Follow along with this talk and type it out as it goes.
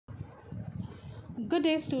Good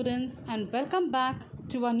day, students, and welcome back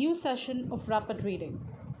to a new session of rapid reading.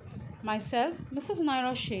 Myself, Mrs.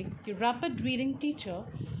 Naira Sheikh, your rapid reading teacher,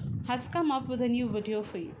 has come up with a new video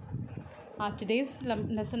for you. Our today's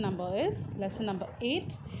lesson number is lesson number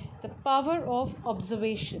 8, the power of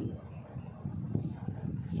observation.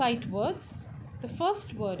 Sight words. The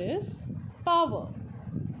first word is power.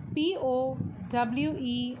 P-O-W-E-R,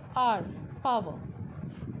 power.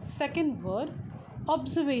 Second word,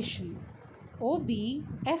 observation.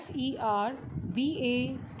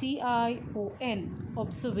 O-B-S-E-R-V-A-T-I-O-N,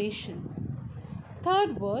 observation.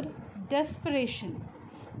 Third word, desperation.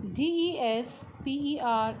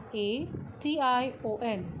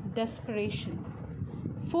 D-E-S-P-E-R-A-T-I-O-N, desperation.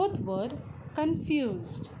 Fourth word,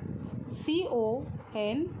 confused. C-O-N-F-U-S-E-D,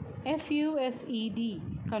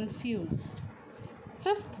 confused.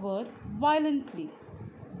 Fifth word, violently.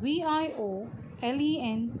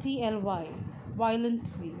 V-I-O-L-E-N-T-L-Y,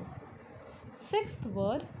 violently. Sixth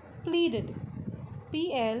word, pleaded.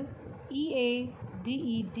 P-L-E-A-D-E-D,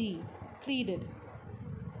 pleaded.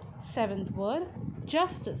 Seventh word,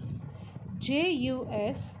 justice.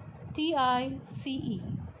 J-U-S-T-I-C-E,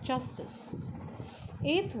 justice.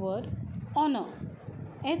 Eighth word, honor.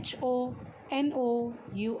 H-O-N-O-U-R,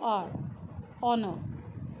 honor.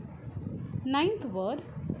 Ninth word,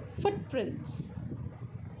 footprints.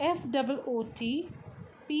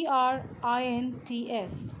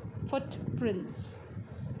 F-O-O-T-P-R-I-N-T-S, footprints.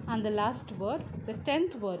 And the last word, the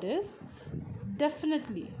 10th word is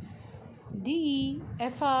definitely.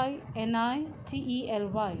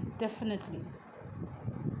 D-E-F-I-N-I-T-E-L-Y, definitely.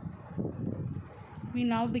 We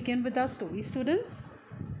now begin with our story, students.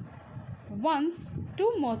 Once,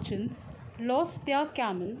 two merchants lost their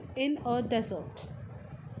camel in a desert.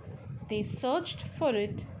 They searched for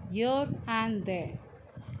it here and there,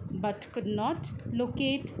 but could not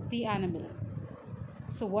locate the animal.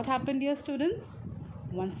 So what happened here, students?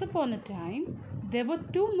 Once upon a time, there were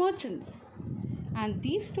two merchants. And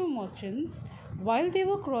these two merchants, while they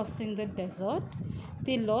were crossing the desert,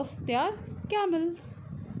 they lost their camels.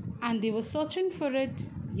 And they were searching for it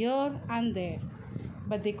here and there,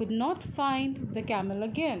 but they could not find the camel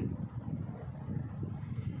again.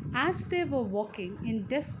 As they were walking in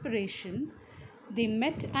desperation, they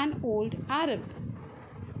met an old Arab.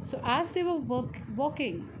 So as they were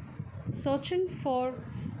walking, searching for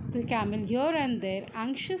the camel here and there,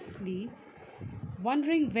 anxiously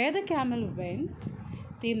wondering where the camel went,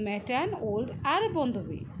 they met an old Arab on the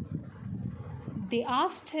way. They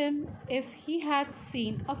asked him if he had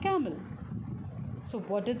seen a camel. So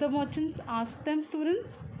what did the merchants ask them,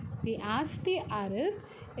 students? They asked the Arab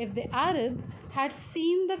if the Arab had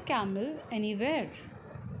seen the camel anywhere.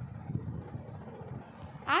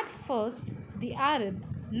 At first, the Arab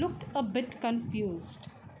looked a bit confused.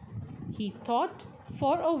 He thought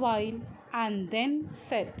for a while and then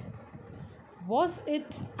said, "Was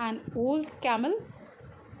it an old camel?"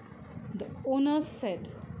 The owner said,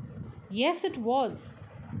 "Yes, it was."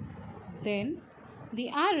 Then the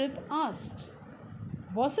Arab asked,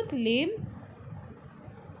 "Was it lame?"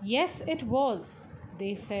 "Yes, it was,"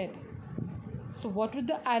 they said. So what would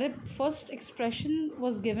the Arab first expression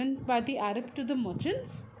was given by the Arab to the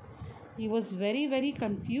merchants? He was very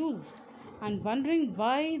confused and wondering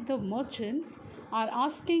why the merchants are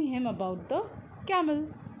asking him about the camel.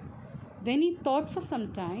 Then he thought for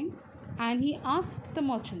some time and he asked the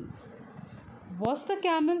merchants, "Was the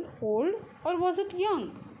camel old or was it young?"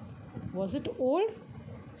 "Was it old?"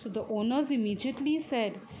 So the owners immediately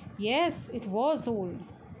said, "Yes, it was old."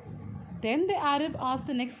 Then the Arab asked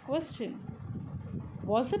the next question,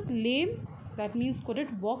 "Was it lame?" That means, could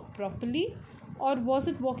it walk properly, or was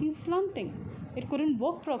it walking slanting? It couldn't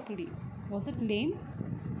walk properly. Was it lame?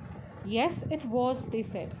 "Yes, it was," they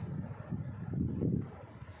said.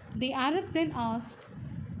 The Arab then asked,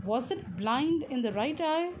 "Was it blind in the right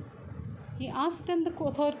eye?" He asked them the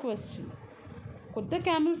third question, could the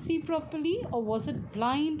camel see properly, or was it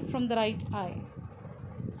blind from the right eye?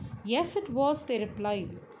 "Yes, it was," they replied.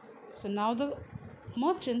 So now the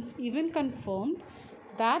merchants even confirmed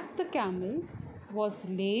that the camel was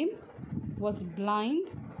lame, was blind,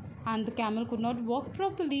 and the camel could not walk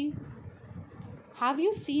properly. "Have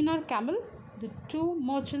you seen our camel?" the two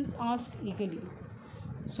merchants asked eagerly.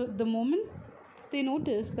 So the moment they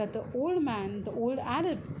noticed that the old man, the old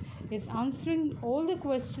Arab, is answering all the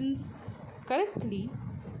questions correctly,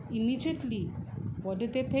 immediately, what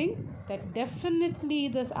did they think? That definitely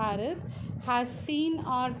this Arab has seen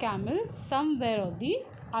our camel somewhere or the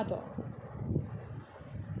other.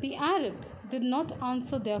 The Arab did not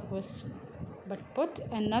answer their question, but put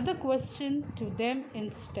another question to them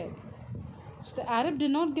instead. So the Arab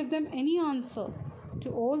did not give them any answer. to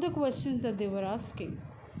all the questions that they were asking.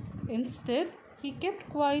 Instead, he kept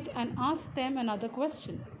quiet and asked them another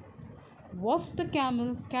question. Was the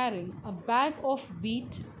camel carrying a bag of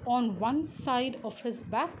wheat on one side of his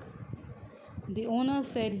back? The owner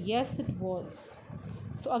said yes, it was.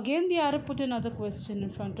 So again the Arab put another question in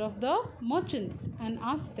front of the merchants and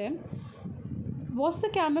asked them, was the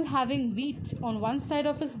camel having wheat on one side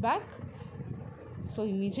of his back? So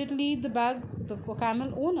immediately the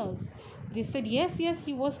camel owners, they said yes,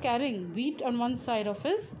 he was carrying wheat on one side of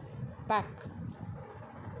his back.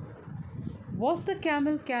 Was the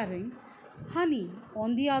camel carrying honey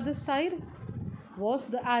on the other side? Was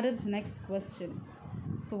the Arab's next question.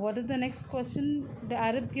 So what is the next question the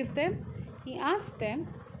Arab give them? He asked them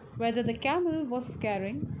whether the camel was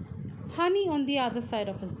carrying honey on the other side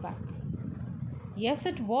of his back. Yes,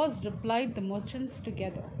 it was, replied the merchants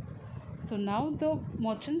together. So now the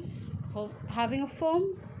merchants were having a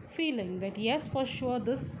firm feeling that yes, for sure,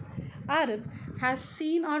 this Arab has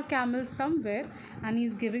seen our camel somewhere and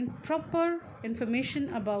is giving proper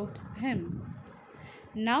information about him.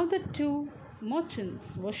 Now the two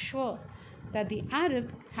merchants were sure that the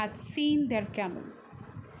Arab had seen their camel.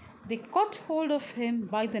 They caught hold of him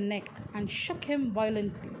by the neck and shook him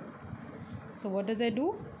violently. So what did they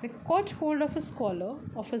do? They caught hold of his collar,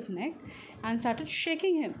 of his neck, and started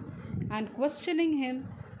shaking him and questioning him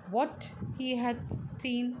what he had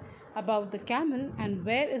seen about the camel and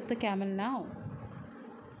where is the camel now.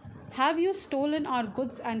 Have you stolen our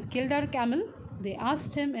goods and killed our camel? They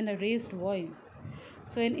asked him in a raised voice.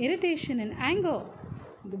 So in irritation and anger,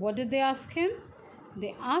 what did they ask him?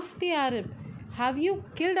 They asked the Arab, have you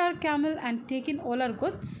killed our camel and taken all our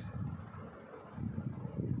goods?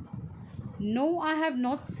 No, I have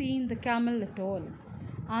not seen the camel at all,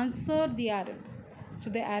 answered the Arab. So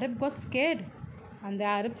the Arab got scared and the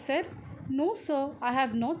Arab said, no sir, I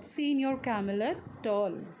have not seen your camel at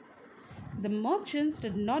all. The merchants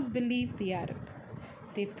did not believe the Arab.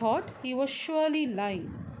 They thought he was surely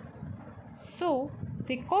lying. So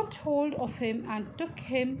they caught hold of him and took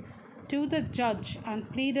him to the judge and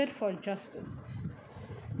pleaded for justice.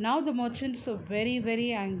 Now the merchants were very,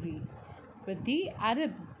 very angry with the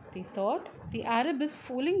Arab. They thought the Arab is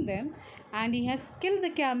fooling them and he has killed the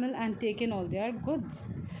camel and taken all their goods.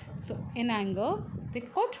 So in anger, they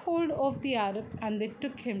caught hold of the Arab and they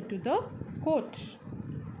took him to the court.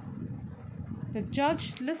 The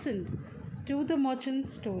judge listened to the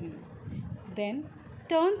merchant's story, then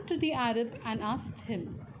turned to the Arab and asked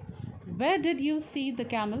him, where did you see the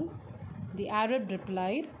camel? The Arab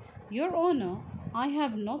replied, your honor, I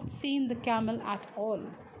have not seen the camel at all.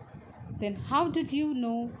 Then how did you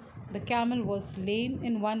know the camel was lame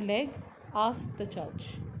in one leg? Asked the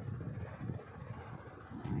judge.